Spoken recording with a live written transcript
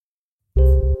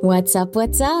What's up?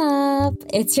 What's up?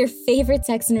 It's your favorite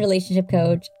sex and relationship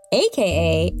coach,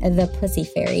 aka the Pussy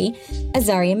Fairy,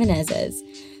 Azaria Menezes.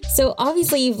 So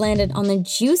obviously you've landed on the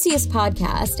juiciest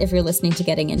podcast if you're listening to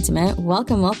Getting Intimate.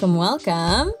 Welcome, welcome,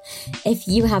 welcome. If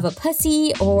you have a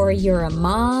pussy or you're a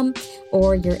mom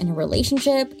or you're in a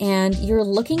relationship and you're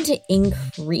looking to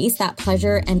increase that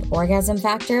pleasure and orgasm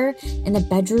factor in the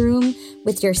bedroom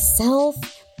with yourself,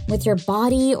 with your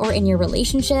body, or in your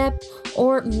relationship,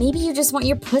 or maybe you just want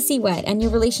your pussy wet and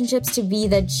your relationships to be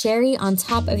the cherry on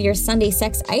top of your Sunday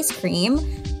sex ice cream,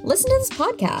 listen to this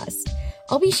podcast.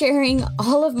 I'll be sharing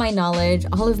all of my knowledge,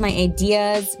 all of my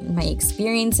ideas, my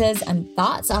experiences, and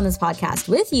thoughts on this podcast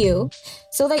with you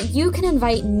so that you can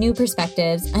invite new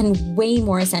perspectives and way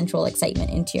more sensual excitement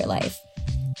into your life.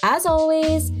 As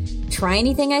always, try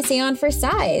anything I say on for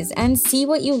size and see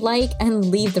what you like and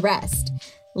leave the rest.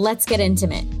 Let's get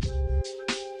intimate.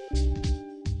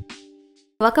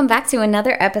 Welcome back to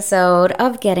another episode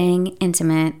of Getting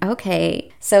Intimate.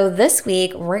 Okay, so this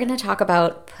week we're going to talk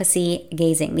about pussy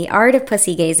gazing, the art of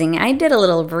pussy gazing. I did a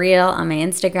little reel on my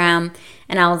Instagram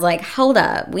and I was like, hold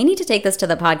up, we need to take this to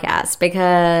the podcast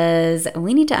because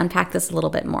we need to unpack this a little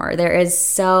bit more. There is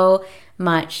so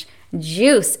much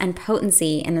juice and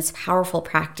potency in this powerful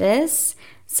practice.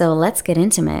 So let's get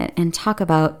intimate and talk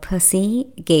about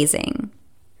pussy gazing.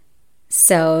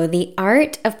 So the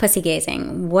art of pussy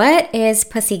gazing. What is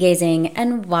pussy gazing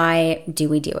and why do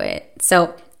we do it?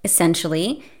 So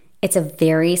essentially, it's a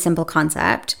very simple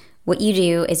concept. What you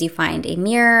do is you find a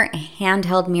mirror, a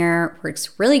handheld mirror,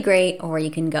 works really great, or you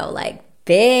can go like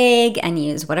big and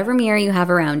use whatever mirror you have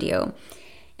around you.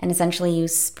 And essentially you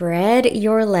spread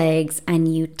your legs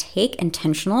and you take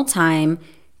intentional time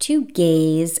to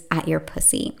gaze at your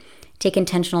pussy. Take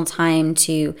intentional time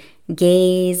to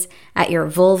gaze at your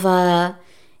vulva,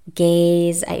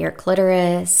 gaze at your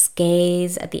clitoris,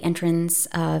 gaze at the entrance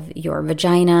of your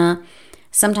vagina.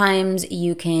 Sometimes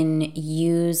you can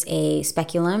use a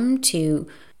speculum to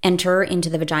enter into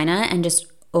the vagina and just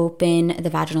open the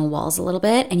vaginal walls a little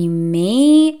bit, and you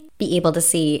may be able to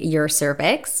see your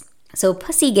cervix. So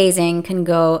pussy gazing can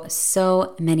go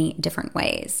so many different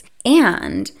ways.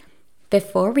 And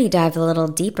before we dive a little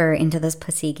deeper into this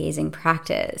pussy gazing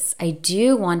practice, I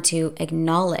do want to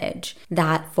acknowledge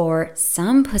that for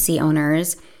some pussy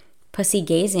owners, pussy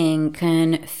gazing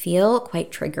can feel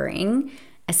quite triggering,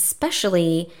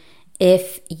 especially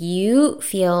if you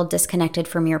feel disconnected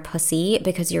from your pussy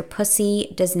because your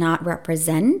pussy does not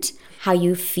represent how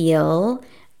you feel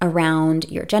around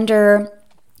your gender,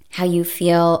 how you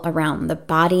feel around the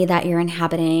body that you're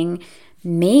inhabiting.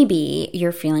 Maybe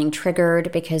you're feeling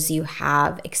triggered because you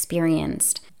have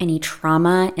experienced any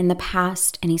trauma in the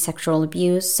past, any sexual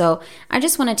abuse. So I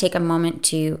just want to take a moment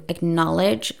to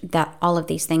acknowledge that all of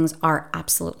these things are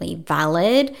absolutely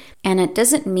valid. And it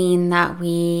doesn't mean that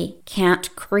we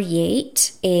can't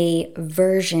create a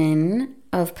version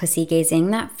of pussy gazing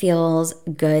that feels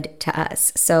good to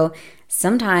us. So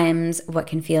sometimes what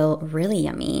can feel really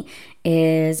yummy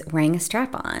is wearing a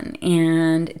strap-on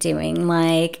and doing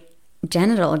like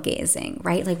genital gazing,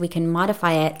 right? Like we can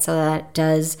modify it so that it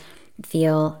does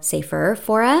feel safer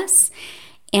for us,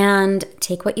 and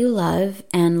take what you love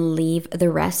and leave the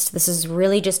rest. This is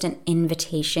really just an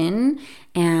invitation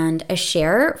and a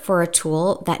share for a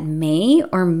tool that may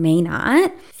or may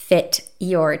not fit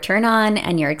your turn on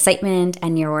and your excitement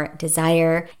and your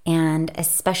desire. And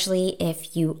especially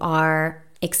if you are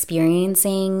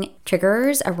experiencing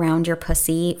triggers around your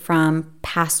pussy from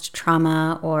past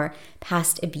trauma or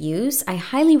past abuse, I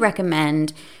highly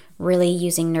recommend really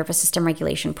using nervous system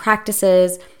regulation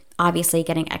practices, obviously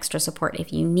getting extra support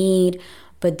if you need,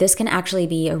 but this can actually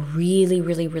be a really,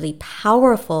 really, really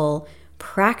powerful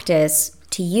practice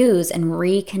to use in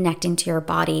reconnecting to your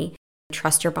body.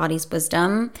 Trust your body's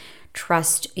wisdom,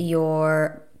 trust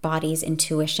your body's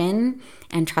intuition,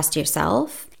 and trust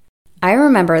yourself. I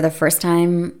remember the first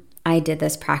time I did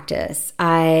this practice,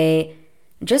 I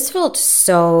just felt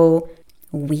so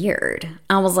weird.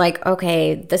 I was like,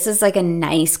 okay, this is like a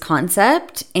nice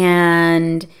concept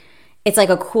and it's like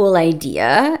a cool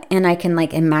idea and I can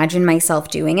like imagine myself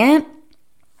doing it.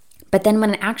 But then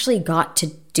when I actually got to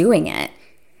doing it,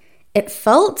 it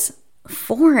felt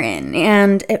foreign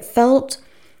and it felt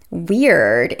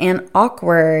weird and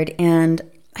awkward, and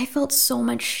I felt so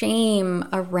much shame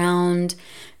around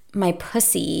my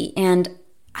pussy, and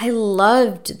I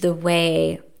loved the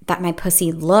way that my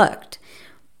pussy looked.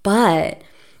 But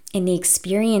in the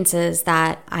experiences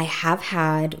that I have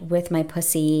had with my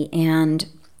pussy and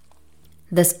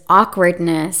this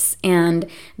awkwardness and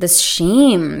this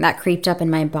shame that creeped up in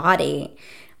my body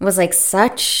was like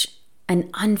such an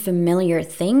unfamiliar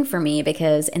thing for me,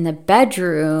 because in the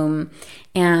bedroom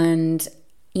and,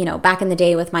 you know, back in the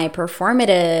day with my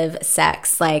performative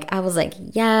sex, like I was like,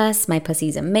 yes, my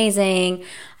pussy's amazing.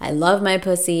 I love my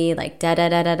pussy, like da da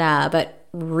da da da. But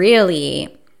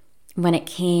really, when it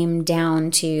came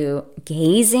down to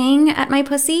gazing at my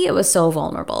pussy, it was so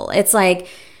vulnerable. It's like,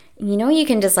 you know, you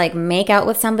can just like make out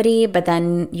with somebody, but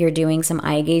then you're doing some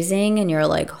eye gazing and you're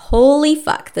like, holy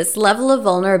fuck, this level of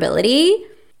vulnerability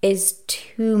is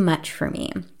too much for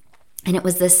me. And it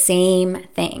was the same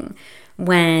thing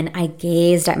when I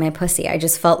gazed at my pussy. I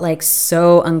just felt like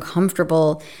so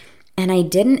uncomfortable, and I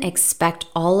didn't expect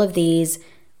all of these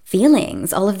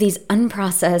feelings, all of these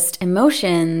unprocessed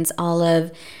emotions, all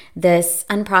of this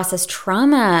unprocessed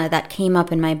trauma that came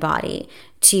up in my body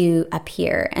to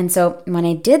appear. And so when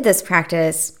I did this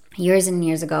practice years and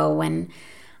years ago, when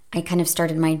I kind of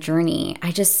started my journey,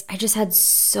 I just had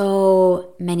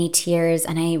so many tears,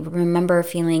 and I remember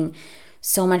feeling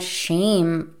so much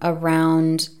shame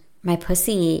around my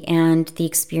pussy and the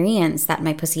experience that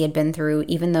my pussy had been through,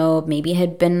 even though maybe it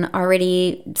had been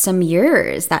already some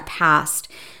years that passed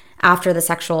after the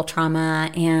sexual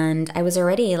trauma, and I was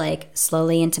already like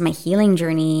slowly into my healing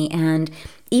journey. And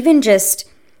even just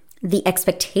the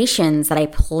expectations that I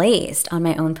placed on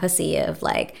my own pussy of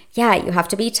like, yeah, you have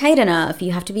to be tight enough,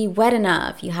 you have to be wet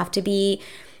enough, you have to be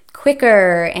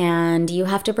quicker, and you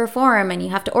have to perform, and you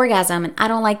have to orgasm, and I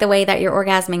don't like the way that you're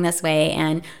orgasming this way,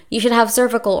 and you should have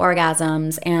cervical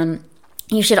orgasms, and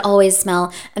you should always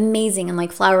smell amazing and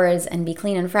like flowers and be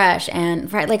clean and fresh,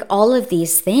 and like all of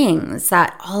these things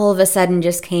that all of a sudden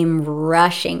just came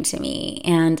rushing to me.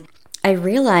 And I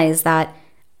realized that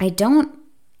I don't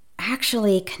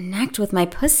actually connect with my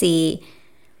pussy,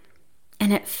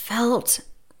 and it felt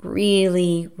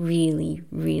really, really,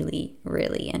 really,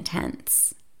 really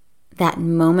intense. That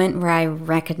moment where I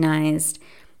recognized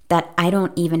that I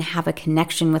don't even have a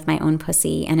connection with my own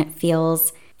pussy, and it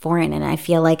feels foreign, and I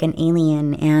feel like an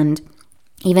alien. And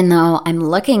even though I'm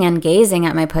looking and gazing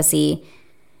at my pussy,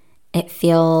 it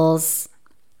feels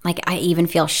like I even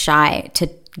feel shy to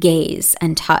gaze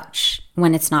and touch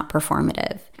when it's not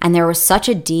performative. And there was such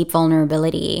a deep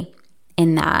vulnerability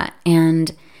in that.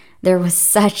 And there was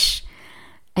such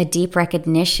a deep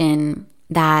recognition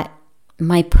that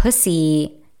my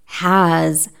pussy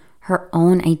has her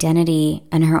own identity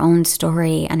and her own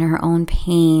story and her own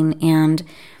pain and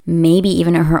maybe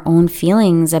even her own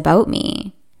feelings about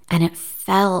me. And it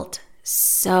felt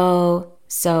so,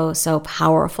 so, so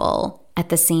powerful at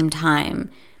the same time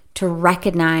to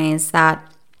recognize that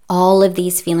all of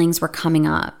these feelings were coming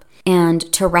up, and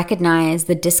to recognize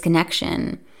the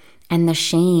disconnection and the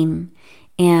shame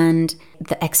and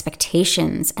the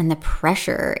expectations and the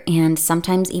pressure, and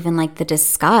sometimes even like the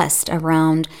disgust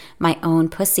around my own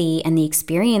pussy and the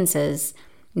experiences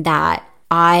that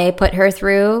I put her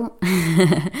through,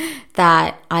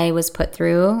 that I was put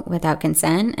through without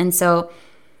consent. And so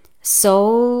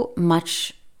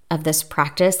much of this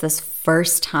practice, this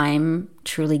first time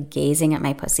truly gazing at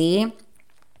my pussy,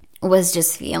 was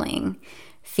just feeling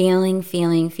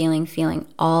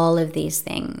all of these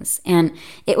things. And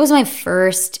it was my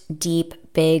first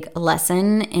deep, big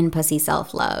lesson in pussy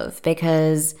self-love,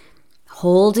 because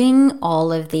holding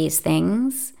all of these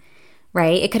things,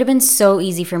 right? It could have been so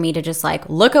easy for me to just like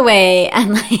look away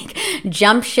and like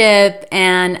jump ship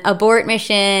and abort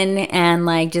mission and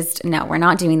like just, no, we're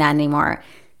not doing that anymore.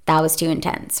 That was too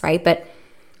intense, right? But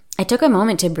I took a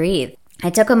moment to breathe. I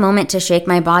took a moment to shake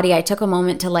my body. I took a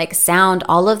moment to like sound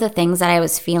all of the things that I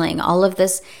was feeling, all of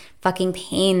this fucking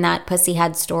pain that pussy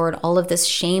had stored, all of this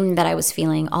shame that I was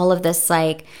feeling, all of this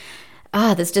like,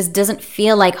 this just doesn't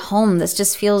feel like home. This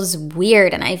just feels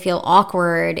weird, and I feel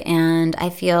awkward, and I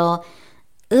feel,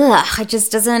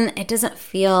 it doesn't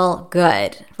feel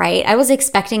good, right? I was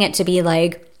expecting it to be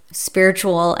like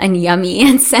spiritual and yummy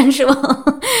and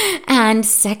sensual and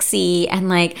sexy, and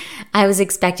like I was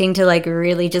expecting to like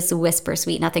really just whisper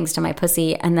sweet nothings to my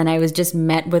pussy, and then I was just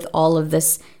met with all of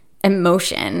this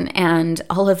emotion and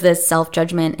all of this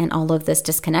self-judgment and all of this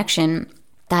disconnection,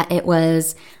 that it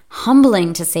was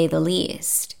humbling to say the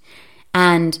least.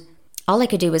 And all I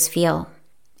could do was feel.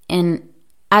 And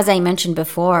as I mentioned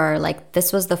before, like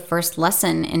this was the first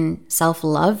lesson in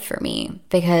self-love for me,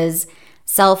 because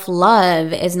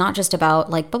self-love is not just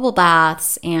about like bubble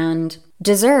baths and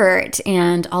dessert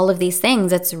and all of these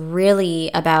things. It's really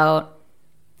about,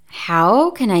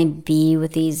 how can I be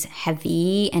with these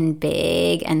heavy and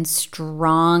big and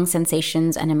strong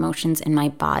sensations and emotions in my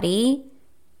body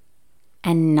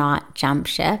and not jump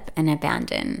ship and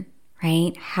abandon,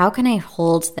 right? How can I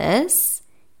hold this?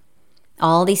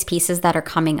 All these pieces that are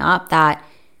coming up that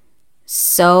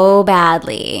so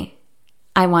badly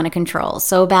I want to control.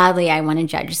 So badly I want to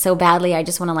judge. So badly I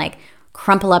just want to like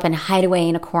crumple up and hide away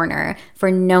in a corner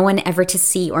for no one ever to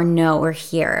see or know or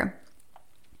hear.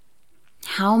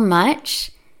 How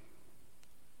much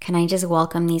can I just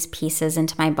welcome these pieces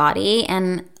into my body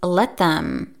and let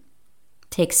them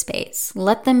take space?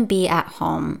 Let them be at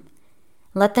home.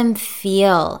 Let them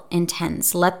feel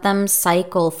intense. Let them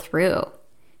cycle through.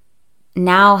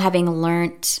 Now, having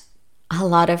learned a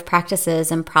lot of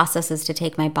practices and processes to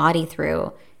take my body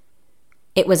through,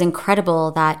 it was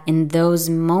incredible that in those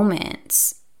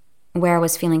moments where I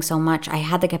was feeling so much, I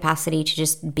had the capacity to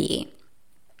just be.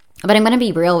 But I'm going to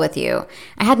be real with you.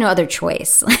 I had no other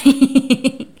choice.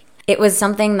 It was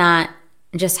something that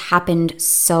just happened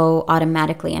so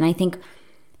automatically. And I think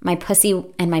my pussy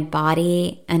and my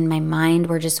body and my mind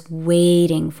were just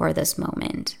waiting for this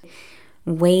moment,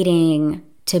 waiting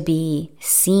to be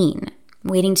seen,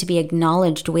 waiting to be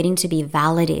acknowledged, waiting to be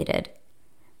validated.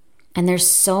 And there's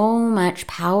so much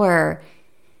power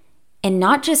in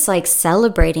not just like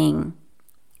celebrating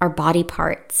our body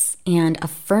parts and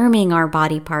affirming our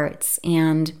body parts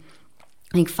and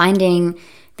like finding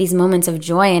these moments of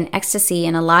joy and ecstasy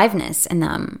and aliveness in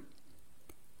them.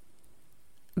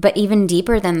 But even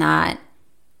deeper than that,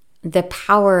 the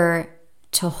power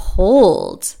to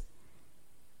hold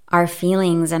our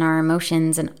feelings and our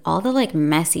emotions and all the like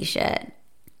messy shit,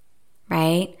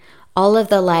 right? All of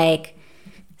the like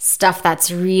stuff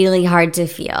that's really hard to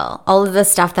feel, all of the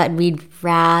stuff that we'd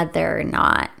rather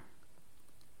not.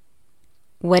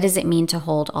 What does it mean to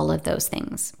hold all of those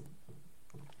things?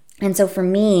 And so for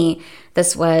me,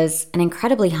 this was an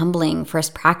incredibly humbling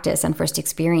first practice and first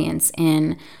experience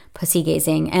in pussy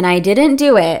gazing. And I didn't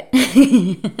do it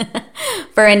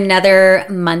for another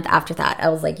month after that. I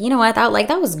was like, you know what? That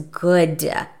was good.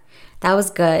 That was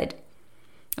good.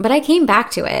 But I came back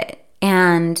to it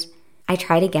and I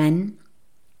tried again.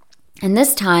 And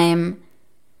this time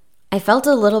I felt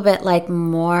a little bit like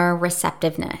more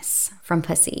receptiveness from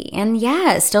pussy. And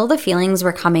yeah, still the feelings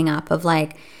were coming up of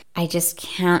like, I just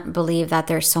can't believe that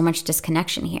there's so much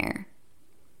disconnection here.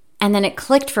 And then it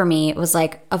clicked for me. It was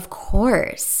like, of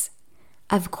course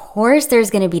there's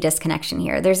going to be disconnection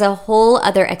here. There's a whole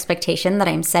other expectation that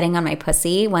I'm setting on my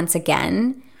pussy once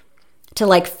again to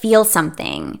like feel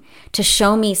something, to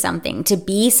show me something, to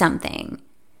be something.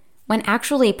 When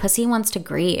actually pussy wants to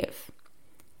grieve.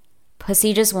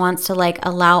 Pussy just wants to like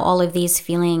allow all of these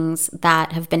feelings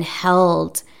that have been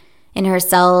held in her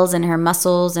cells and her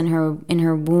muscles and in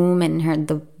her womb and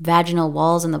the vaginal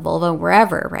walls and the vulva,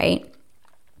 wherever, right?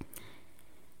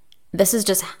 This is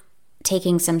just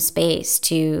taking some space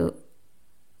to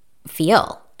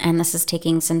feel. And this is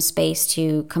taking some space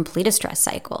to complete a stress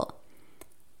cycle.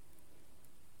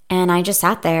 And I just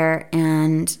sat there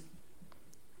and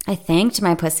I thanked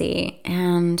my pussy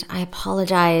and I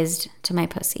apologized to my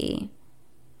pussy.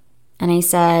 And I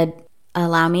said,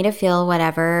 allow me to feel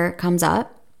whatever comes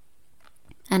up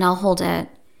and I'll hold it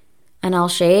and I'll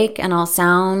shake and I'll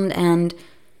sound and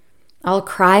I'll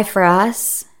cry for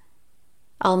us.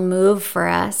 I'll move for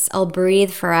us. I'll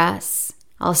breathe for us.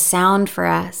 I'll sound for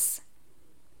us.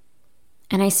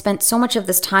 And I spent so much of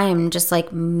this time just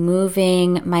like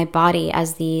moving my body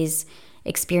as these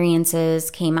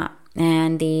experiences came up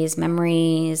and these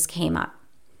memories came up.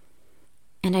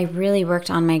 And I really worked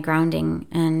on my grounding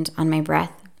and on my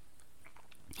breath.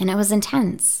 And it was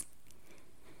intense.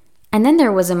 And then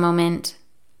there was a moment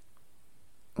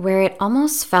where it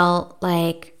almost felt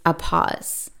like a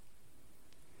pause,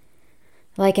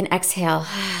 like an exhale.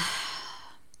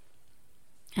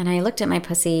 And I looked at my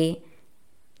pussy,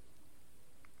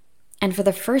 and for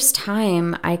the first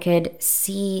time, I could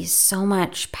see so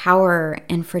much power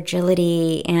and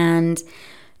fragility and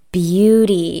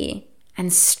beauty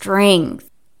and strength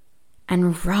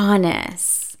and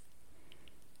rawness.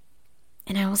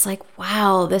 And I was like,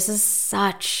 wow, this is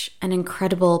such an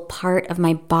incredible part of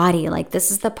my body. Like,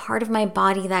 this is the part of my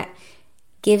body that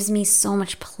gives me so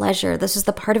much pleasure. This is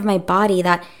the part of my body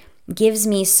that gives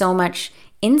me so much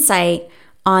insight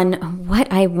on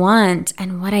what I want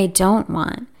and what I don't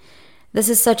want. This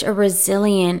is such a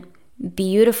resilient,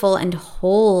 beautiful, and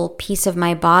whole piece of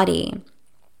my body.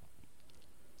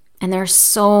 And there's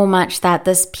so much that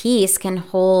this piece can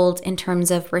hold in terms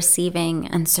of receiving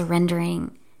and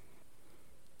surrendering.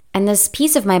 And this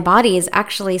piece of my body is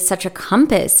actually such a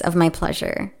compass of my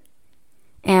pleasure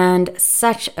and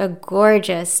such a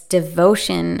gorgeous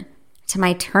devotion to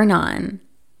my turn on.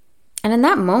 And in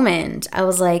that moment, I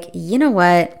was like, you know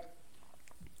what?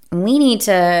 We need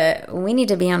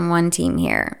to be on one team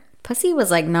here. Pussy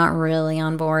was like not really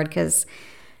on board because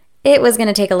it was going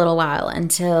to take a little while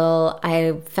until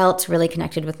I felt really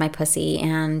connected with my pussy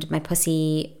and my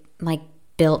pussy like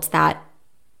built that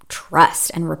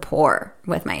trust and rapport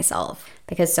with myself,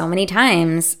 because so many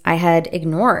times I had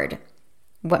ignored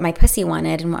what my pussy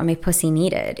wanted and what my pussy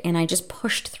needed, and I just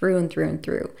pushed through and through and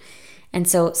through. And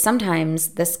so sometimes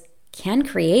this can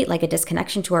create like a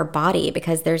disconnection to our body,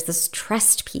 because there's this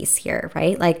trust piece here,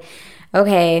 right? Like,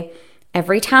 okay,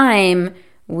 every time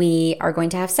we are going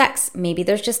to have sex, maybe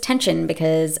there's just tension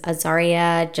because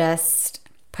Azaria just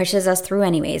pushes us through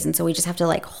anyways, and so we just have to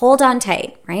like hold on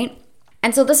tight, right?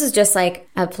 And so this is just like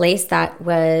a place that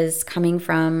was coming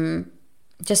from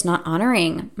just not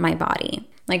honoring my body.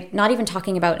 Like, not even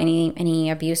talking about any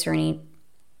abuse or any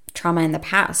trauma in the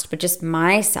past, but just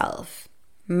myself,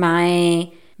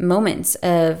 my moments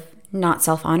of not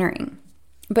self-honoring.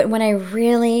 But when I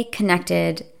really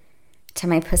connected to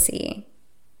my pussy,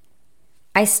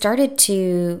 I started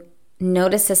to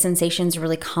notice the sensations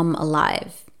really come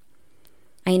alive.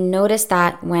 I noticed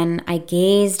that when I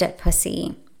gazed at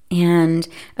pussy and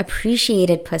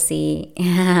appreciated pussy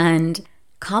and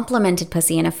complimented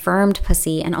pussy and affirmed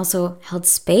pussy and also held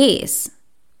space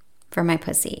for my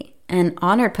pussy and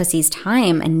honored pussy's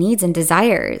time and needs and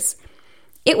desires,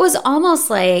 it was almost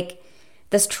like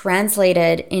this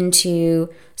translated into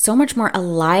so much more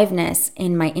aliveness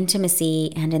in my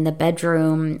intimacy and in the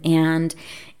bedroom and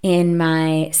in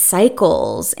my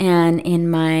cycles and in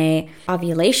my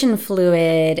ovulation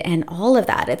fluid and all of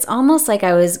that. It's almost like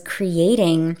I was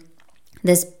creating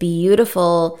this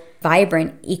beautiful,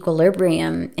 vibrant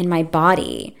equilibrium in my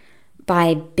body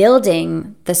by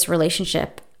building this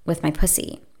relationship with my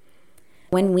pussy.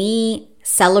 When we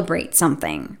celebrate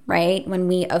something, right? When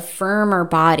we affirm our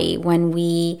body, when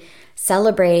we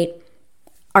celebrate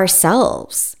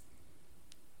ourselves,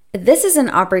 this is an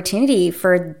opportunity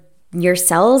for your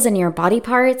cells and your body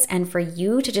parts and for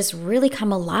you to just really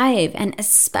come alive. And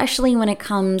especially when it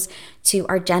comes to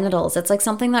our genitals, it's like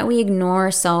something that we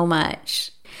ignore so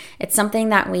much. It's something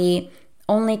that we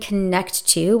only connect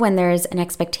to when there's an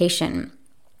expectation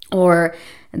or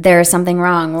there's something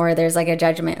wrong or there's like a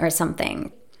judgment or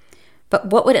something. But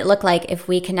what would it look like if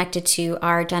we connected to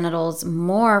our genitals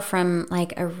more from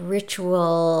like a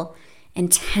ritual,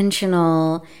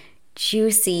 intentional,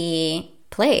 juicy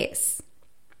place?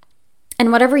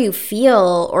 And whatever you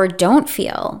feel or don't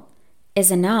feel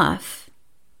is enough.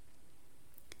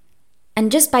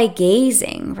 And just by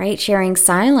gazing, right, sharing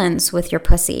silence with your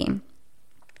pussy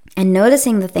and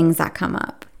noticing the things that come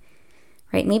up,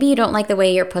 right? Maybe you don't like the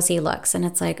way your pussy looks and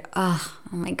it's like, oh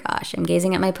my gosh, I'm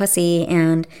gazing at my pussy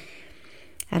and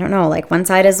I don't know, like one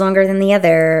side is longer than the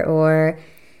other, or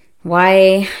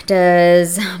why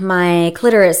does my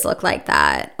clitoris look like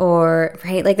that? Or,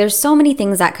 right, like there's so many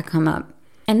things that could come up.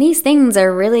 And these things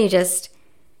are really just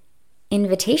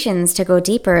invitations to go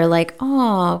deeper, like,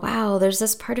 oh, wow, there's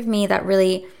this part of me that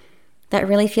really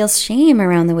feels shame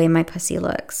around the way my pussy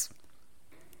looks.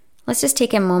 Let's just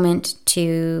take a moment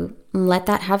to let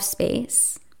that have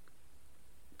space.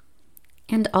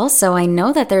 And also, I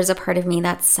know that there's a part of me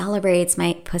that celebrates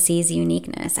my pussy's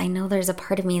uniqueness. I know there's a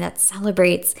part of me that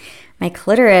celebrates my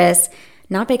clitoris,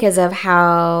 not because of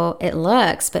how it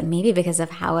looks, but maybe because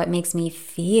of how it makes me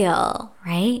feel,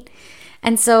 right?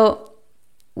 And so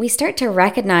we start to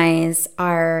recognize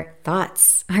our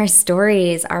thoughts, our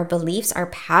stories, our beliefs, our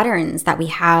patterns that we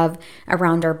have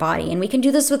around our body. And we can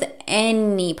do this with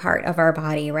any part of our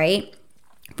body, right?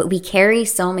 But we carry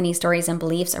so many stories and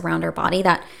beliefs around our body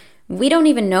that we don't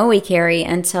even know we carry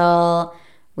until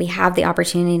we have the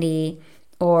opportunity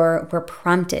or we're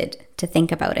prompted to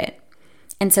think about it.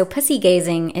 And so pussy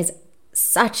gazing is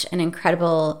such an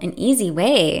incredible and easy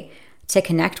way to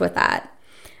connect with that.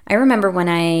 I remember when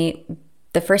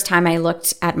the first time I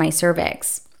looked at my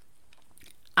cervix,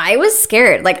 I was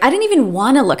scared. Like, I didn't even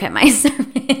want to look at my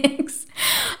cervix.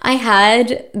 I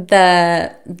had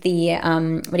the what do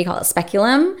you call it,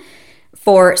 speculum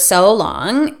for so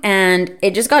long, and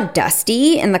it just got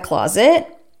dusty in the closet.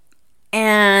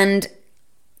 And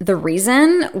the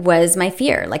reason was my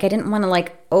fear. Like, I didn't want to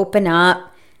like open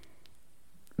up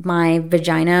my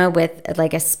vagina with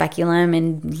like a speculum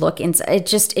and look inside. It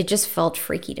just felt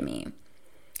freaky to me.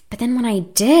 But then when I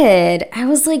did, I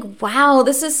was like, wow,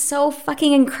 this is so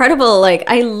fucking incredible. Like,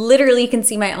 I literally can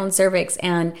see my own cervix,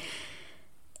 and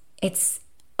it's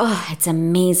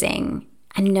amazing.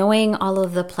 And knowing all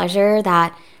of the pleasure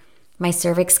that my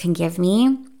cervix can give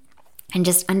me and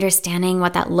just understanding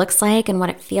what that looks like and what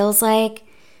it feels like,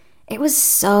 it was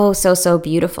so, so, so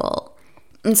beautiful.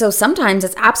 And so sometimes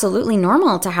it's absolutely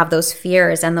normal to have those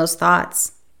fears and those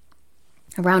thoughts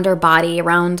around our body,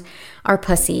 around our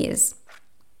pussies.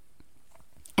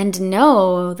 And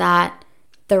know that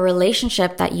the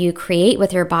relationship that you create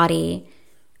with your body,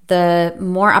 the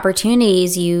more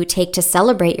opportunities you take to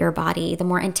celebrate your body, the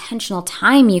more intentional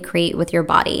time you create with your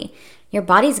body's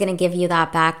going to give you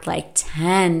that back like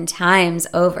 10 times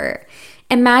over.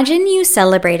 Imagine you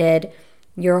celebrated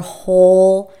your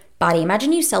whole body.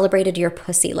 Imagine you celebrated your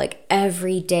pussy like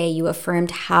every day. You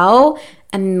affirmed how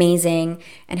amazing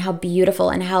and how beautiful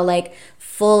and how like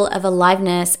full of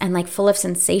aliveness and like full of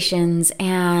sensations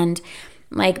and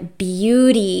like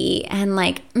beauty and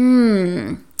like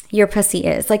your pussy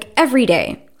is like every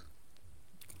day.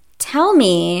 Tell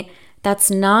me that's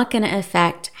not going to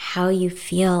affect how you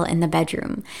feel in the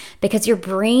bedroom, because your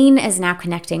brain is now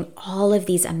connecting all of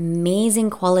these amazing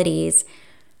qualities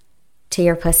to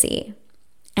your pussy.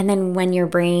 And then when your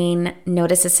brain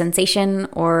notices sensation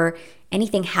or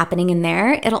anything happening in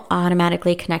there, it'll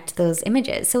automatically connect those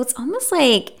images. So it's almost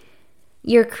like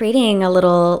you're creating a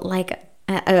little like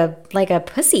a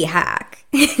pussy hack,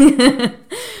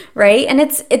 right? And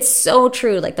it's so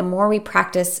true. Like the more we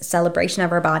practice celebration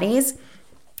of our bodies,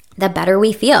 the better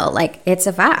we feel. Like it's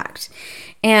a fact.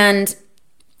 And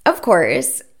of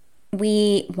course,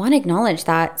 we want to acknowledge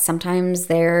that sometimes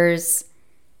there's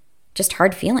just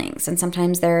hard feelings, and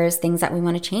sometimes there's things that we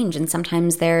want to change, and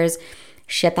sometimes there's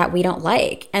shit that we don't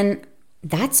like. And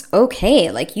that's okay.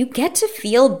 Like you get to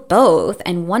feel both,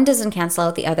 and one doesn't cancel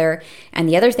out the other, and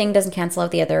the other thing doesn't cancel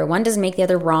out the other. One doesn't make the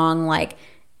other wrong. Like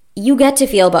you get to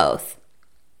feel both.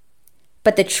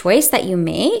 But the choice that you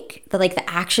make, the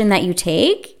action that you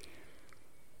take,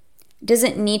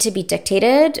 doesn't need to be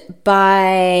dictated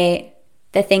by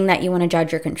the thing that you want to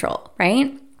judge or control,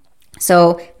 right?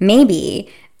 So maybe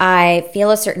I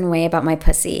feel a certain way about my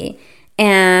pussy,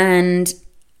 and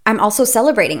I'm also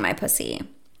celebrating my pussy.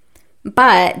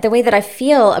 But the way that I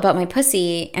feel about my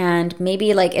pussy, and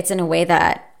maybe like it's in a way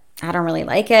that I don't really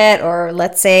like it, or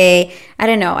let's say, I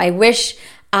don't know, I wish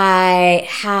I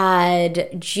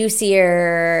had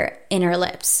juicier inner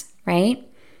lips, right?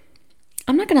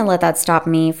 I'm not going to let that stop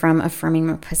me from affirming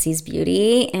my pussy's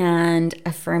beauty and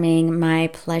affirming my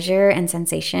pleasure and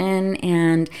sensation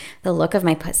and the look of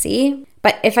my pussy.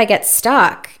 But if I get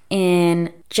stuck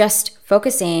in just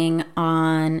focusing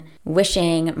on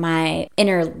wishing my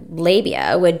inner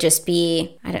labia would just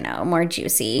be, I don't know, more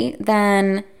juicy,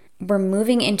 then we're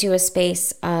moving into a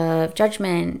space of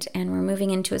judgment, and we're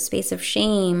moving into a space of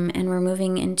shame, and we're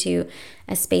moving into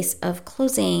a space of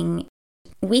closing.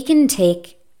 We can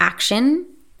take action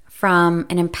from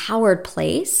an empowered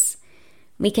place.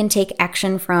 We can take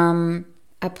action from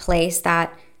a place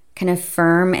that can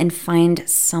affirm and find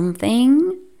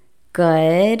something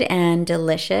good and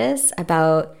delicious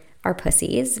about our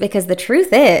pussies, because the truth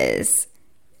is,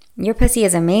 your pussy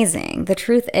is amazing. The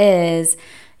truth is,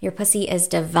 your pussy is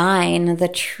divine. The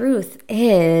truth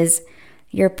is,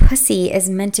 your pussy is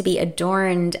meant to be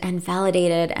adorned and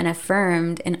validated and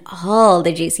affirmed in all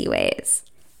the juicy ways.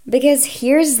 Because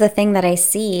here's the thing that I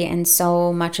see in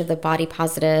so much of the body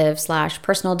positive /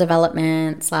 personal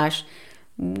development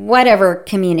 / whatever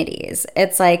communities.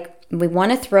 It's like we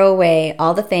want to throw away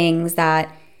all the things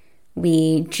that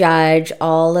we judge,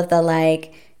 all of the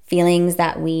like feelings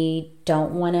that we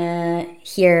don't want to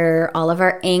hear, all of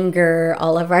our anger,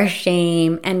 all of our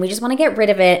shame, and we just want to get rid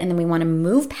of it, and then we want to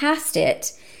move past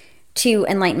it to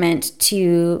enlightenment,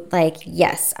 to like,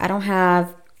 yes, I don't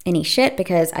have any shit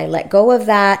because I let go of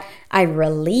that. I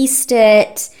released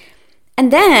it.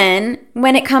 And then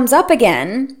when it comes up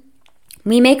again,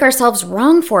 we make ourselves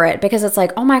wrong for it, because it's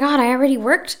like, oh my God, I already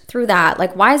worked through that.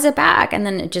 Like, why is it back? And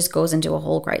then it just goes into a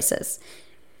whole crisis.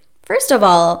 First of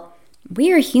all,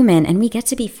 we are human and we get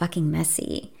to be fucking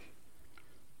messy.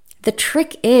 The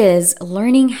trick is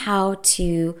learning how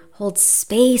to hold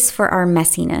space for our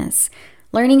messiness,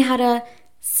 learning how to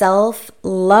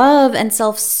self-love and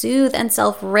self-soothe and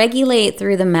self-regulate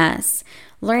through the mess,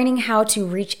 learning how to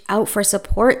reach out for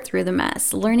support through the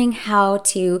mess, learning how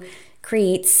to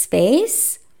create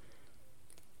space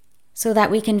so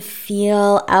that we can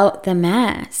feel out the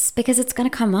mess, because it's going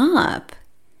to come up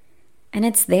and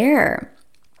it's there.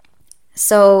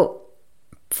 So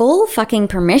full fucking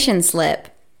permission slip.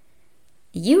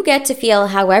 You get to feel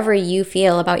however you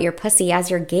feel about your pussy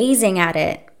as you're gazing at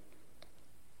it.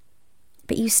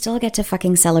 But you still get to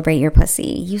fucking celebrate your pussy.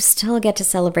 You still get to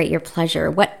celebrate your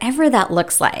pleasure, whatever that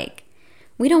looks like.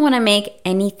 We don't want to make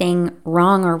anything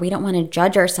wrong, or we don't want to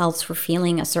judge ourselves for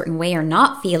feeling a certain way or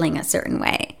not feeling a certain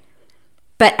way.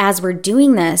 But as we're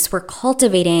doing this, we're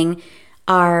cultivating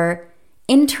our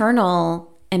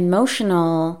internal,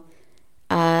 emotional,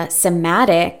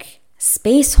 somatic,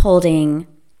 space-holding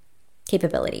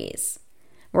capabilities.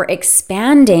 We're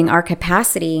expanding our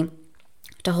capacity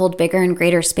to hold bigger and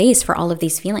greater space for all of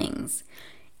these feelings.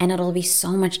 and it'll be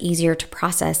so much easier to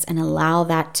process and allow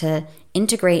that to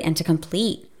integrate and to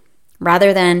complete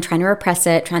rather than trying to repress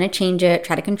it, trying to change it,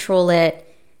 try to control it.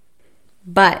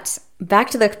 But back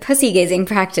to the pussy gazing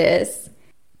practice.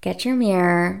 Get your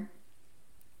mirror,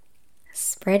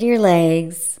 spread your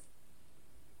legs,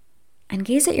 and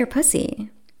gaze at your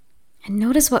pussy and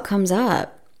notice what comes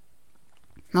up.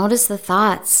 Notice the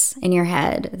thoughts in your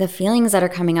head, the feelings that are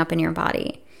coming up in your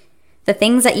body, the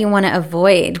things that you want to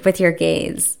avoid with your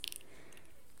gaze.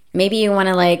 Maybe you want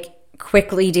to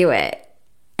quickly do it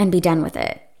and be done with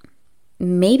it.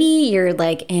 Maybe you're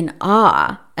in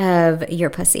awe of your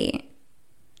pussy.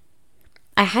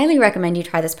 I highly recommend you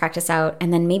try this practice out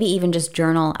and then maybe even just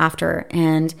journal after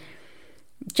and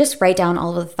just write down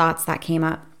all of the thoughts that came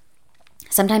up.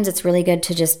 Sometimes it's really good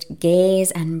to just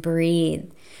gaze and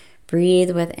breathe.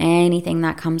 Breathe with anything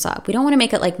that comes up. We don't want to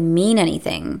make it mean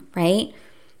anything, right?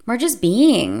 We're just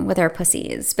being with our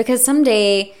pussies because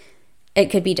someday it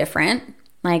could be different.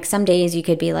 Some days you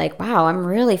could be wow, I'm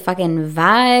really fucking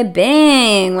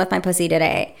vibing with my pussy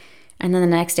today. And then the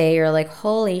next day you're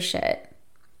holy shit.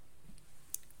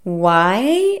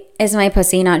 Why is my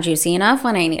pussy not juicy enough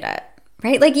when I need it?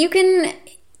 Right? You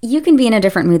can be in a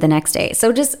different mood the next day.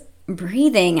 So just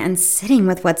breathing and sitting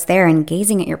with what's there and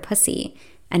gazing at your pussy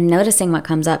and noticing what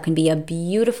comes up can be a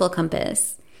beautiful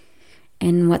compass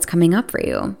in what's coming up for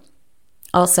you.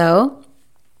 Also,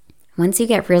 once you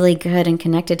get really good and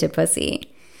connected to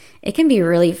pussy, it can be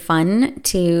really fun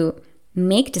to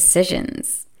make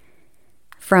decisions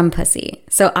from pussy.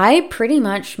 So I pretty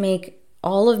much make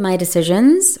all of my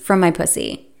decisions from my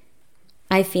pussy.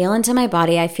 I feel into my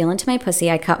body, I feel into my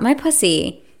pussy, I cup my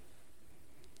pussy,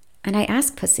 and I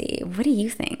ask pussy, what do you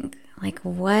think?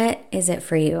 What is it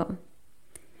for you?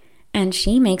 And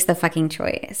she makes the fucking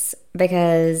choice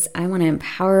because I want to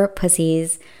empower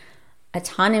pussy's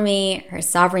autonomy, her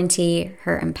sovereignty,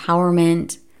 her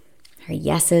empowerment, her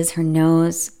yeses, her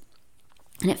nos.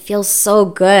 And it feels so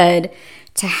good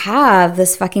to have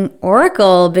this fucking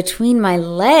oracle between my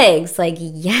legs.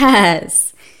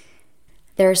 Yes.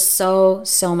 There's so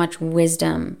much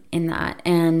wisdom in that.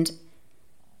 And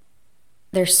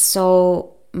there's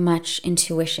so much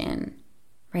intuition,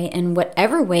 right? And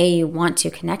whatever way you want to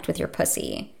connect with your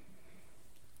pussy,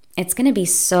 it's going to be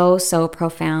so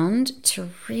profound to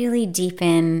really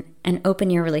deepen and open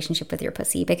your relationship with your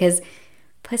pussy because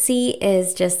pussy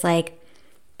is just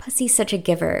pussy's such a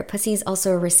giver. Pussy's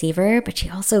also a receiver, but she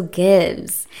also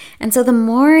gives. And so the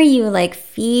more you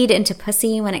feed into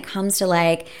pussy when it comes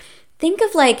to think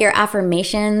of your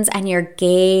affirmations and your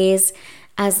gaze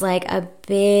as a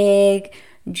big,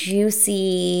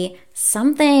 juicy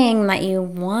something that you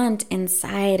want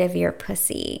inside of your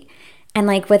pussy. And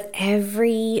with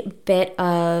every bit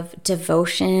of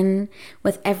devotion,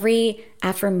 with every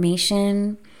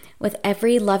affirmation, with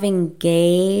every loving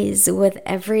gaze, with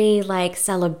every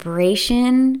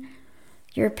celebration,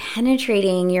 you're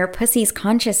penetrating your pussy's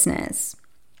consciousness.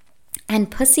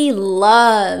 And pussy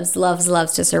loves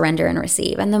to surrender and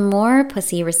receive. And the more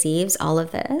pussy receives all of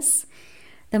this,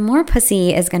 the more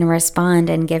pussy is going to respond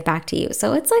and give back to you.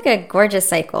 So it's a gorgeous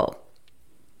cycle.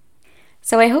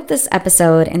 So I hope this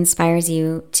episode inspires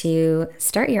you to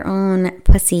start your own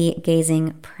pussy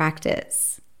gazing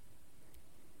practice.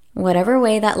 Whatever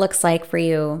way that looks like for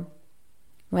you,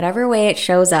 whatever way it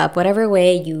shows up, whatever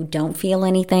way you don't feel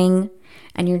anything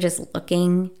and you're just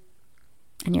looking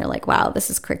and you're wow, this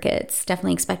is crickets,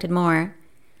 definitely expected more.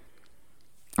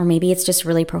 Or maybe it's just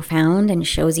really profound and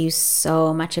shows you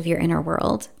so much of your inner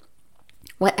world.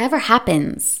 Whatever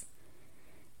happens,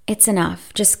 it's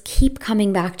enough. Just keep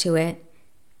coming back to it.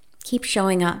 Keep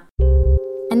showing up.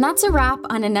 And that's a wrap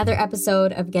on another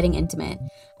episode of Getting Intimate.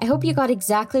 I hope you got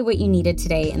exactly what you needed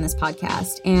today in this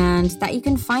podcast and that you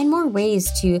can find more ways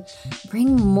to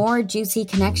bring more juicy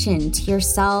connection to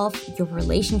yourself, your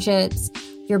relationships,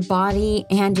 your body,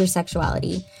 and your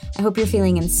sexuality. I hope you're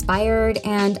feeling inspired,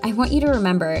 and I want you to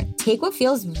remember, take what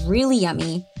feels really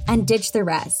yummy and ditch the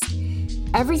rest.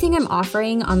 Everything I'm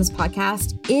offering on this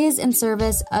podcast is in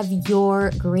service of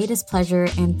your greatest pleasure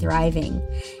and thriving.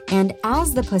 And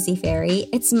as the Pussy Fairy,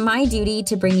 it's my duty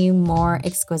to bring you more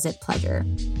exquisite pleasure.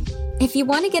 If you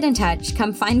want to get in touch,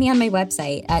 come find me on my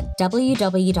website at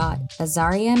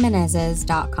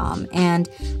www.azariamenezes.com. And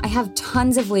I have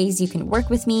tons of ways you can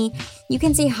work with me. You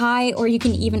can say hi, or you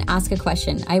can even ask a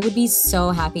question. I would be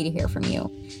so happy to hear from you.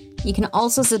 You can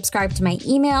also subscribe to my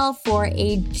email for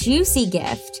a juicy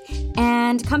gift,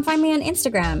 and come find me on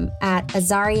Instagram at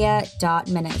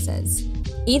azaria.menezes.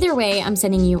 Either way, I'm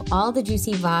sending you all the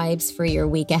juicy vibes for your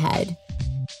week ahead.